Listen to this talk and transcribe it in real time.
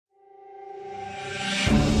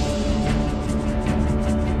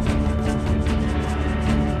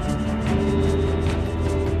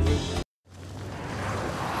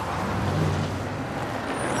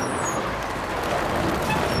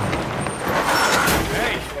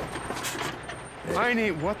I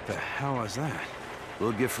need... What the hell is that? A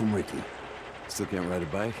little gift from Ricky. Still can't ride a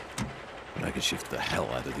bike, but I can shift the hell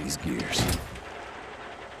out of these gears.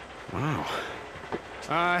 Wow.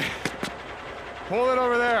 Hold it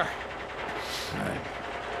over there. All right.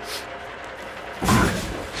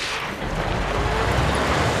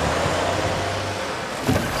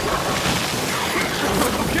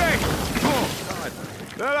 Okay. Oh, God.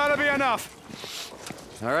 That ought to be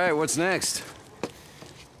enough. All right, what's next?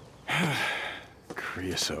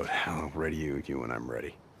 Creosote. I'll ready you when I'm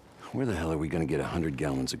ready. Where the hell are we gonna get 100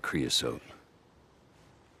 gallons of creosote?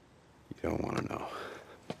 You don't want to know.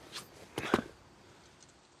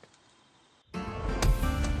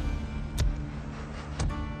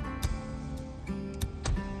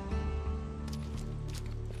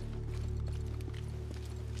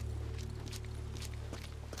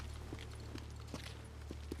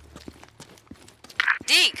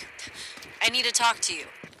 Deke, I need to talk to you.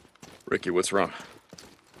 Ricky, what's wrong?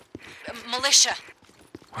 Militia.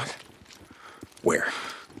 What? Where?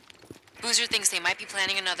 Boozer thinks they might be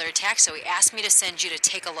planning another attack, so he asked me to send you to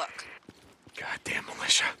take a look. Goddamn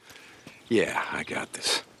militia. Yeah, I got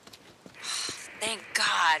this. Thank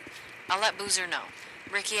God. I'll let Boozer know.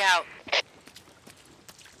 Ricky out.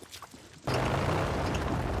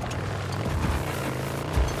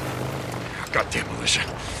 Goddamn militia.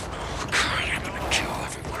 Oh, God, I'm gonna kill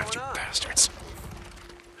every one of you bastards.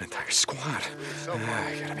 Entire squad.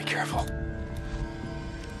 I gotta be careful.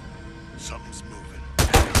 Something's moving.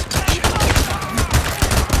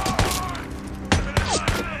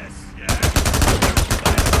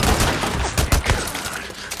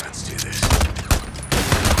 Let's do this.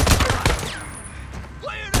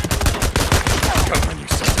 Come on, you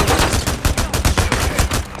son of a bitch.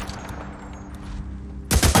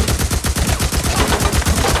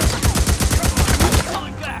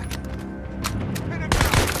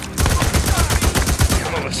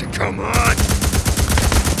 Melissa, come on!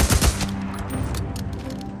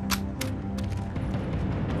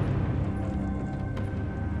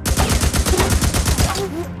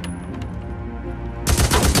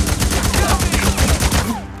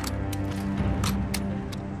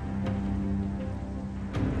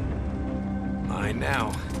 Mine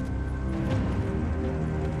now.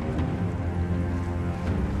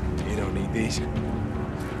 You don't need these.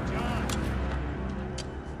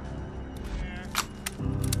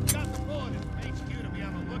 Got the bulletin from HQ to be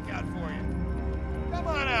on the lookout for you. Come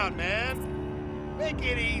on out, man. Make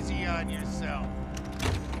it easy on yourself.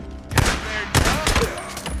 Get up there, Joe.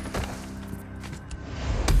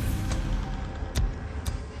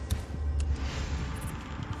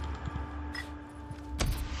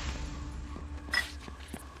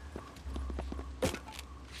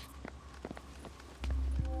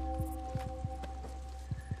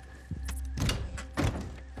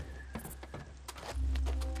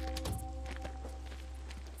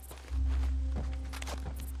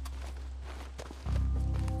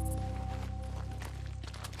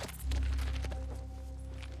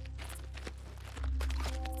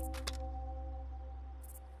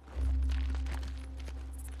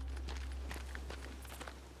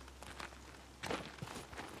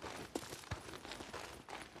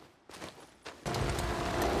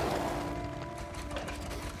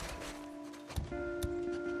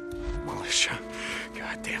 Militia.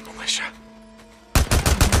 Goddamn militia.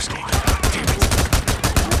 Damn it.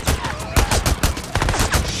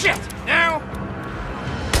 Shit! Now!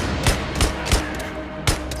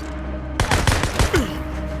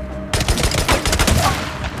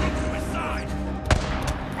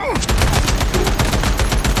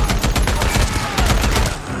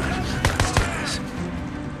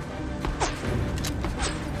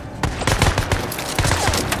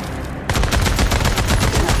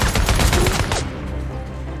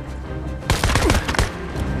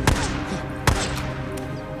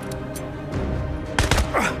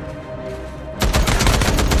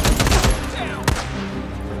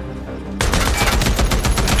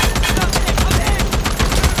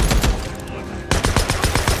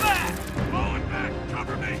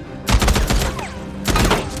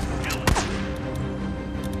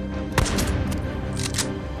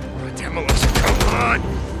 Melissa, come on!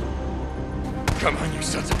 Come on, you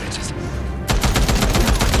sons of bitches.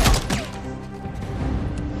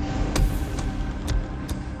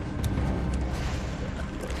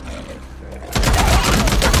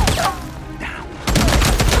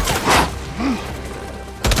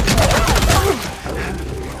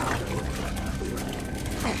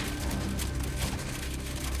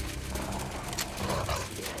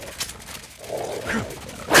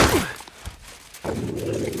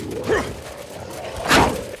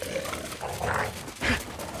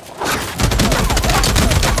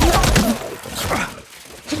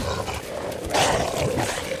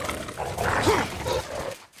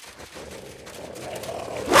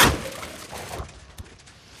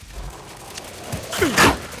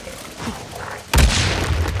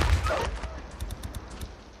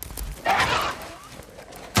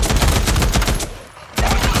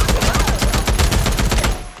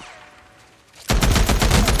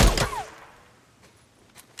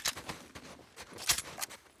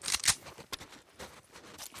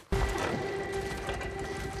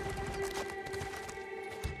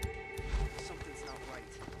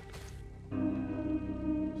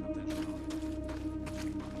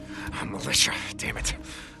 Militia, damn it.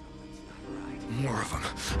 More of them.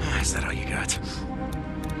 Is that all you got?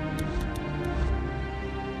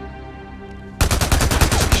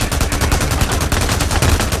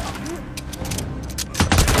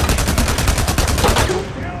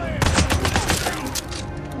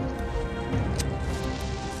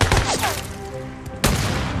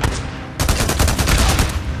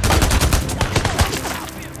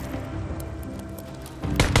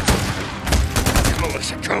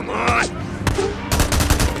 Militia, come on!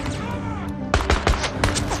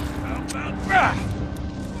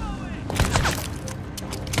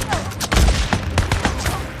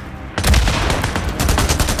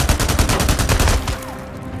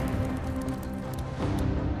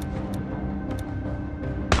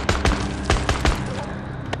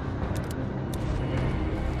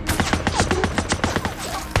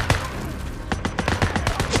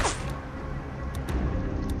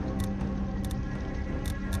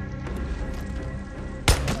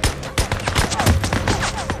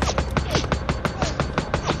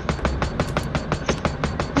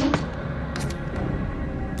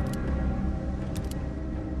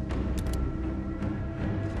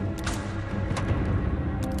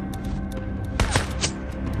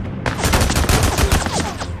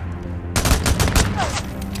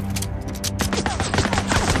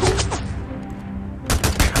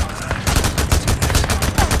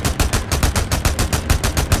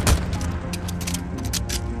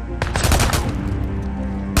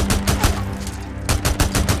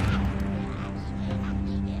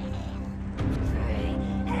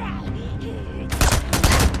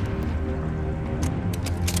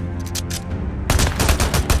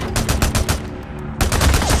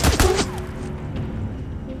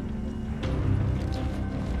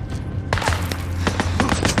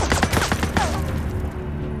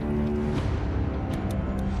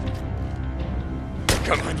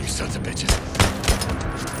 Come on, you sons of bitches.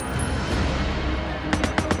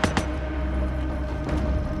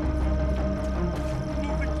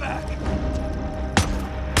 Moving back.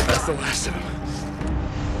 That's the last of them.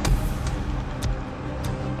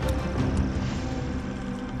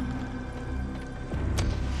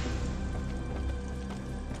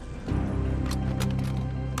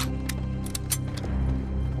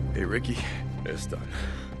 Hey, Ricky, it's done.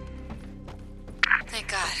 Thank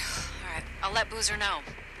God. All right, I'll let Boozer know.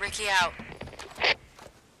 Ricky out.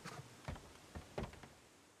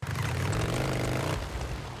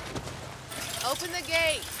 Open the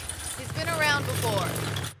gate. He's been around before.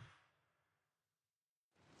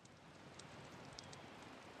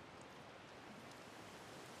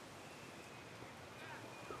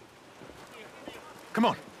 Come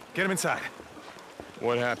on, get him inside.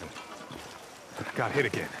 What happened? Got hit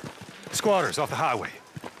again. Squatters off the highway.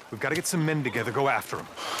 We've got to get some men together, go after them.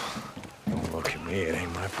 Don't look at me, it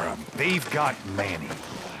ain't my problem. They've got Manny.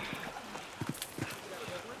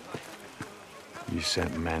 You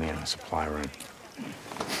sent Manny on a supply run.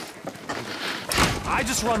 I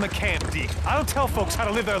just run the camp, Deke. I don't tell folks how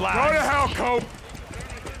to live their lives. Go to hell, Cope!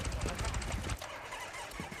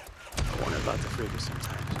 I wonder about the figure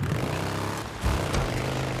sometimes.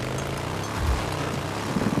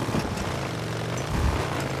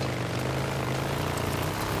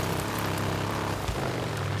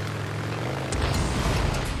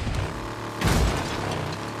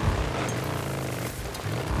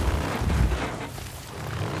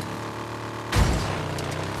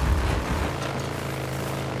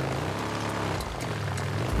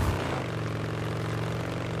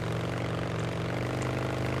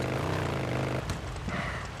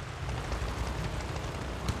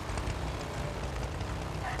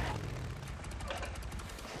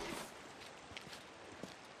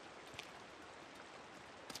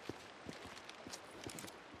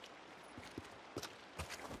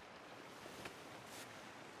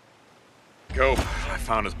 Go. I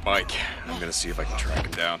found his bike. I'm gonna see if I can track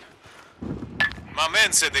him down. My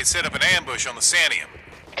men said they'd set up an ambush on the Sanium.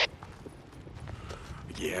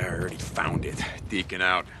 Yeah, I already found it. Deacon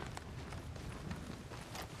out.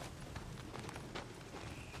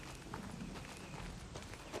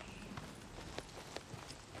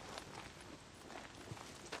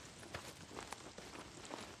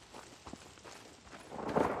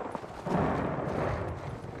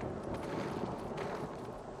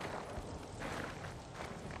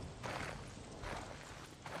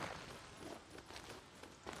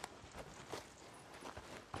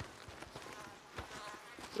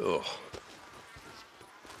 Ugh.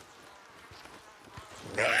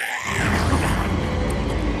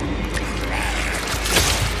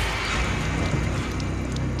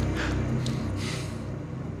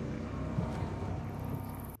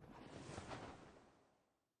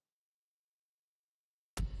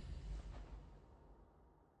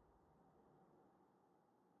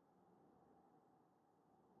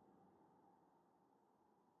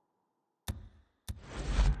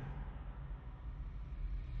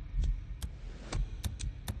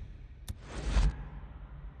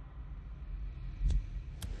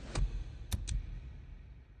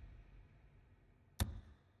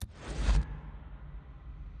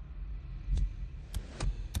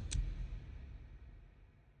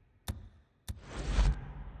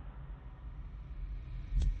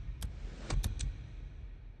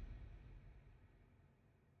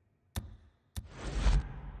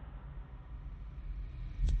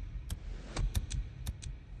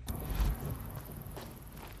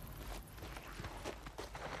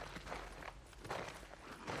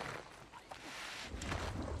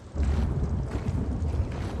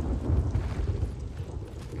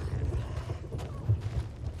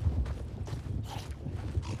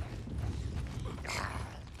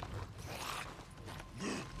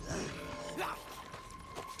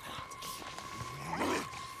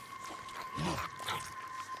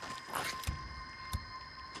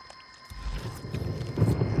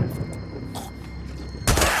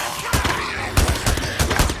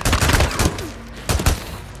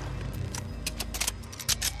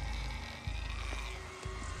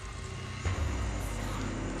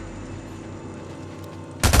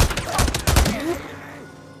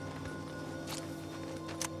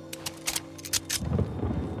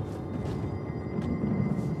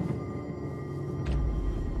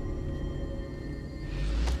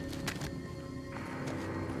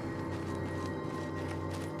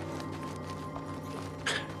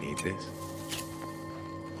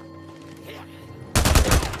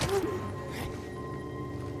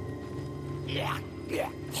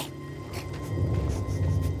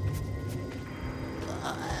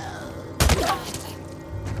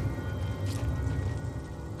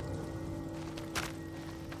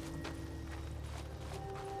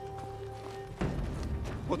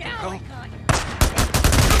 What the hell?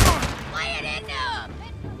 Lay it into him!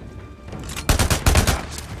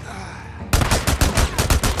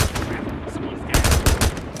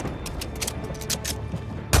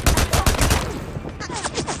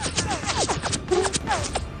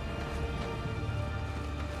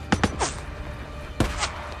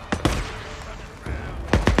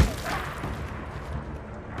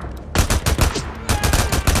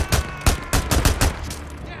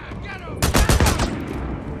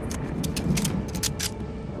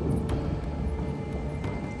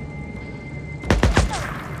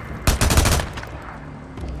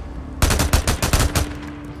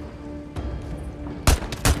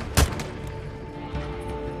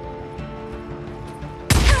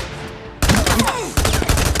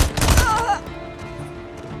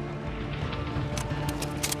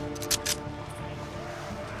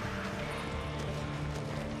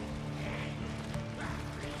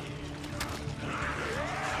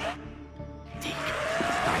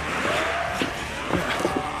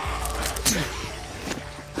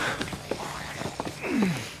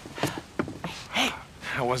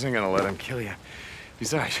 I wasn't gonna let him kill you.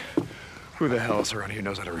 Besides, who the hell else around here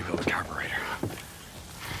knows how to rebuild a carburetor?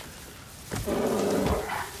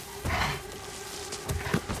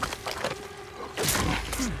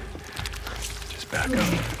 Just back up.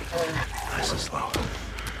 Nice and slow.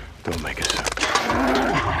 Don't make a sound.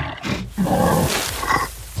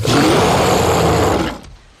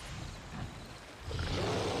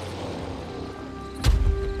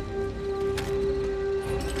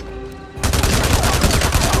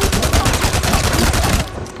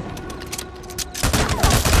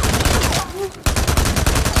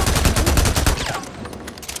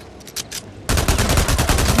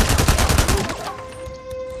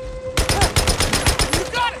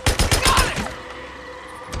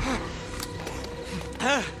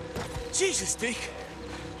 Jesus, Deke.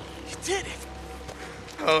 You did it.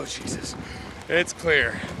 Oh, Jesus. It's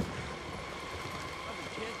clear.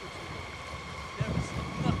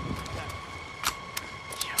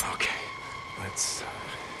 Yeah, okay. Let's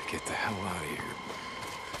get the hell out of here.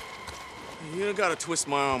 You don't gotta twist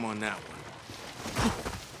my arm on that one.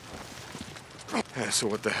 So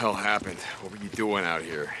what the hell happened? What were you doing out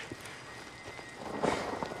here?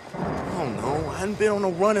 I don't know. I hadn't been on a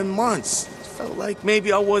run in months. It felt like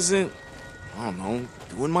maybe I wasn't, I don't know,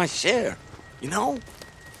 doing my share. You know?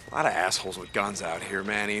 A lot of assholes with guns out here,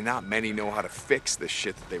 Manny. Not many know how to fix the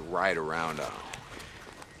shit that they ride around on.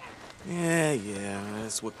 Yeah,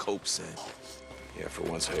 that's what Cope said. Yeah, for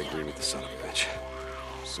once I agree with the son of a bitch.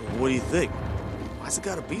 So what do you think? Why's it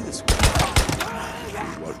gotta be this way?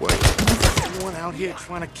 What way? Everyone out here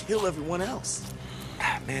trying to kill everyone else.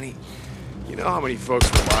 Manny, you know how many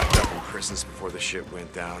folks were locked up in prisons before the shit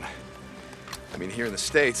went down? I mean, here in the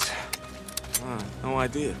States, No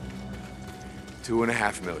idea.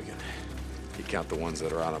 2.5 million. You count the ones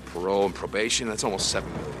that are on a parole and probation, that's almost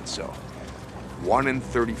 7 million. So, 1 in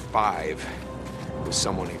 35 was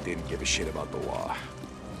someone who didn't give a shit about the law.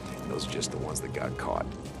 And those are just the ones that got caught.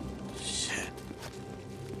 Shit.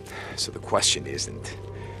 So the question isn't,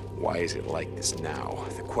 why is it like this now?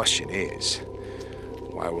 The question is,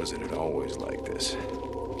 why wasn't it always like this?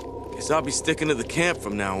 Guess I'll be sticking to the camp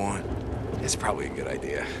from now on. It's probably a good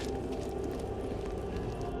idea.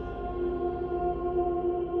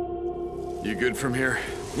 You good from here?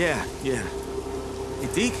 Yeah. Hey,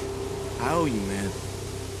 Deke, I owe you, man.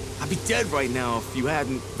 I'd be dead right now if you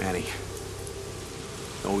hadn't... Manny,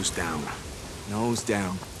 nose down. Nose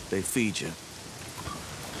down. They feed you.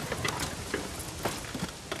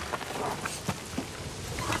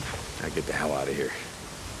 Now get the hell out of here.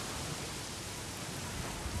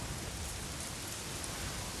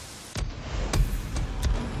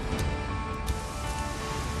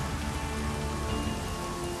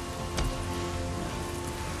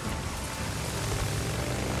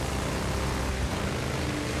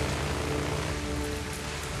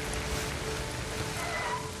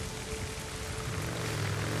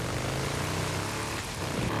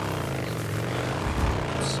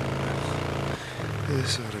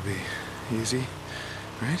 This ought to be easy,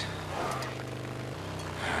 right?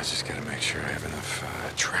 I just gotta make sure I have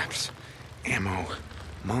enough traps, ammo,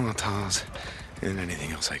 Molotovs, and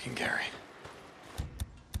anything else I can carry.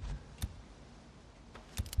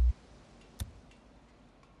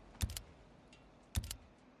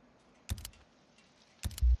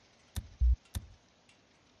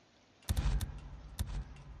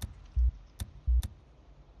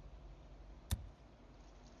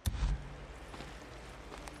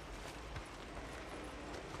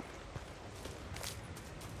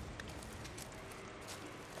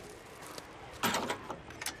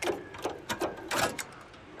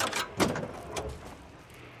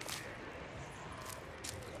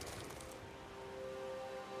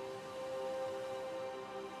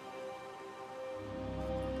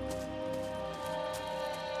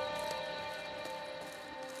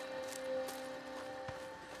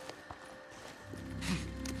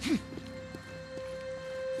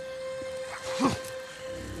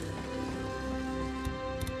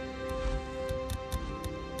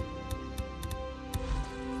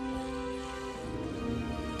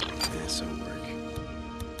 this'll work.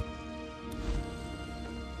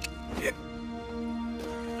 Yeah.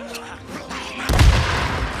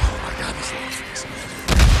 Oh my God, this looks fixed.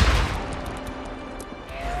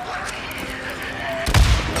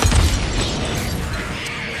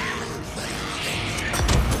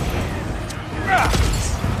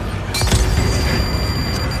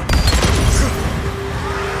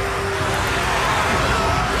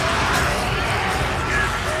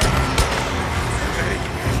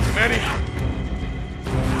 Ready?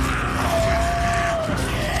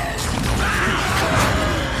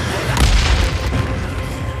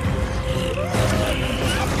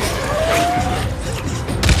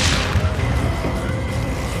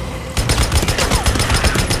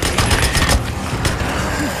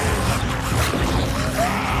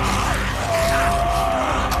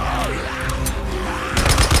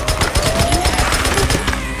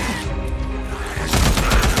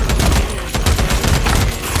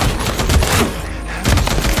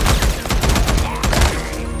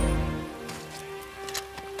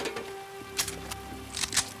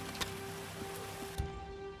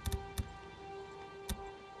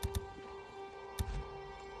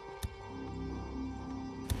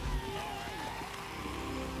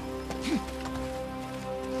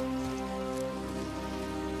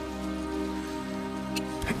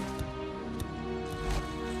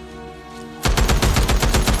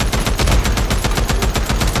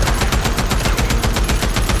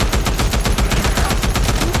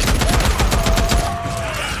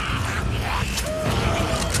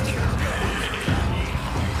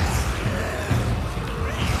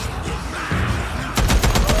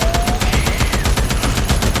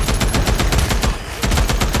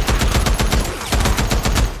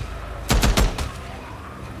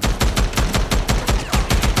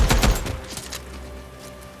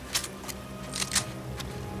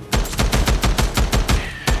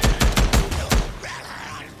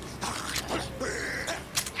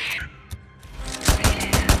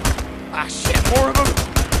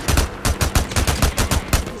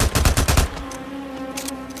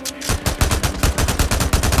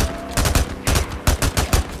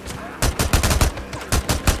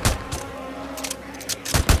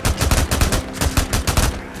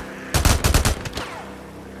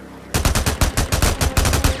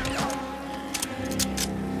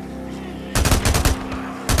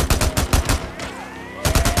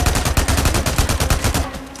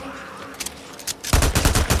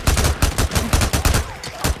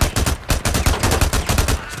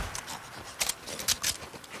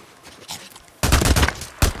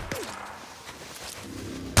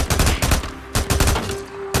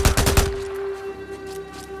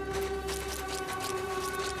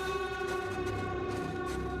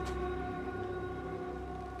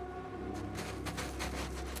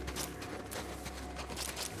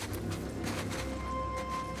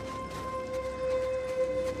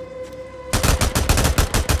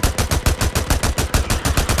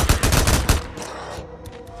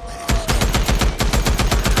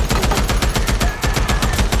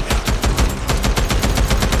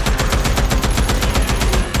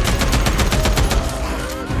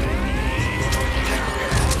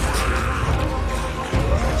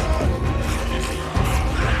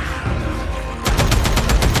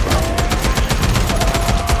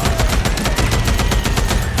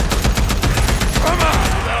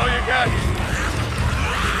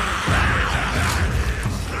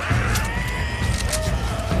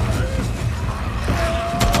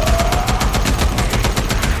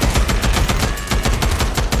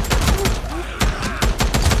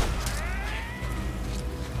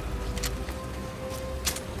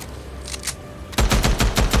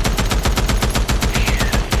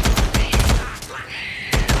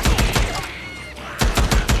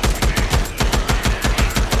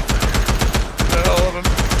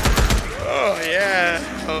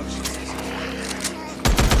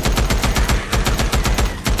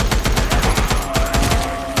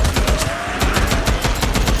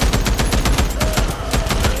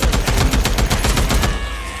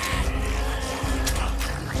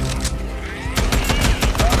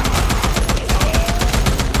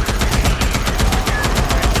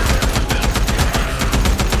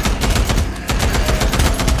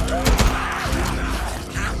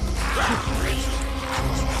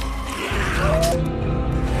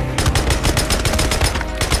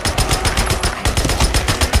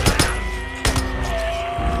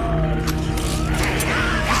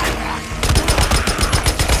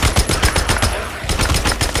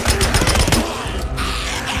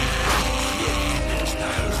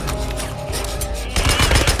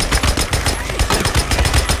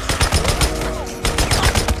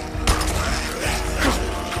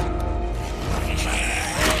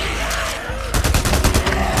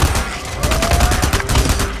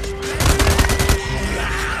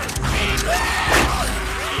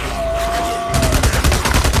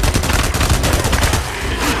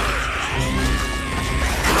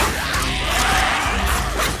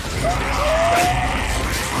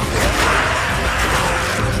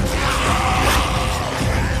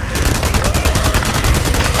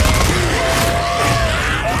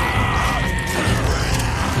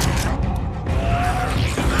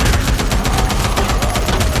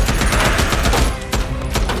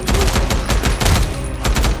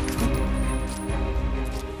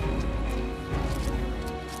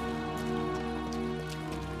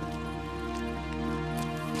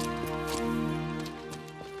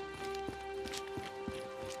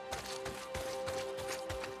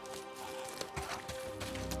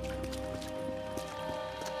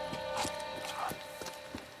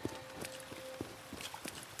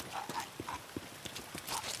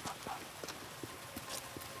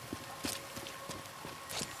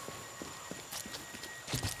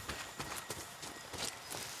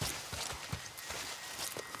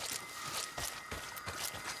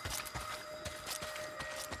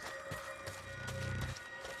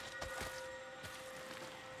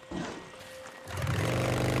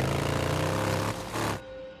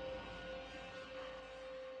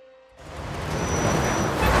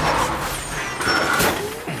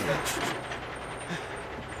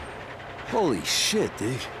 Holy shit,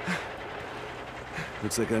 Deke.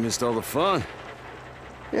 Looks like I missed all the fun.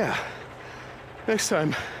 Yeah. Next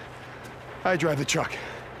time, I drive the truck.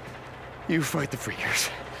 You fight the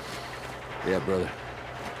freakers. Yeah, brother.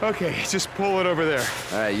 Okay, just pull it over there.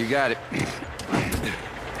 All right, you got it.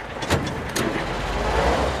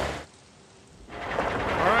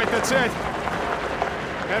 All right, that's it.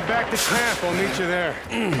 Head back to camp. I'll meet you there.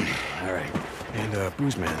 All right. And,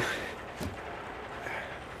 Booze Man,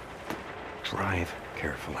 drive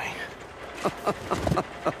carefully.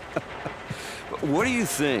 What do you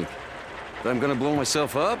think? That I'm gonna blow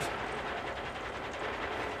myself up?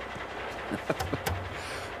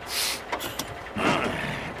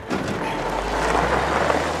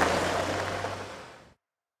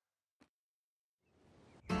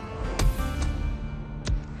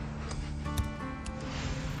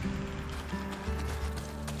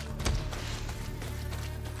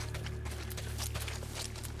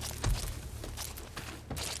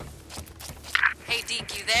 Hey,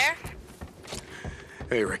 Deke, you there?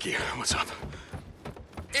 Hey, Ricky, what's up?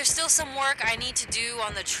 There's still some work I need to do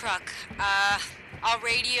on the truck. I'll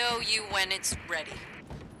radio you when it's ready.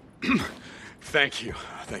 Thank you.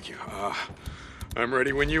 Thank you. I'm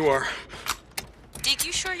ready when you are. Deke,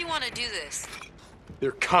 you sure you want to do this?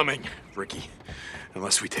 They're coming, Ricky.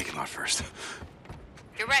 Unless we take them out first.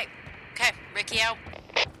 You're right. Okay, Ricky out.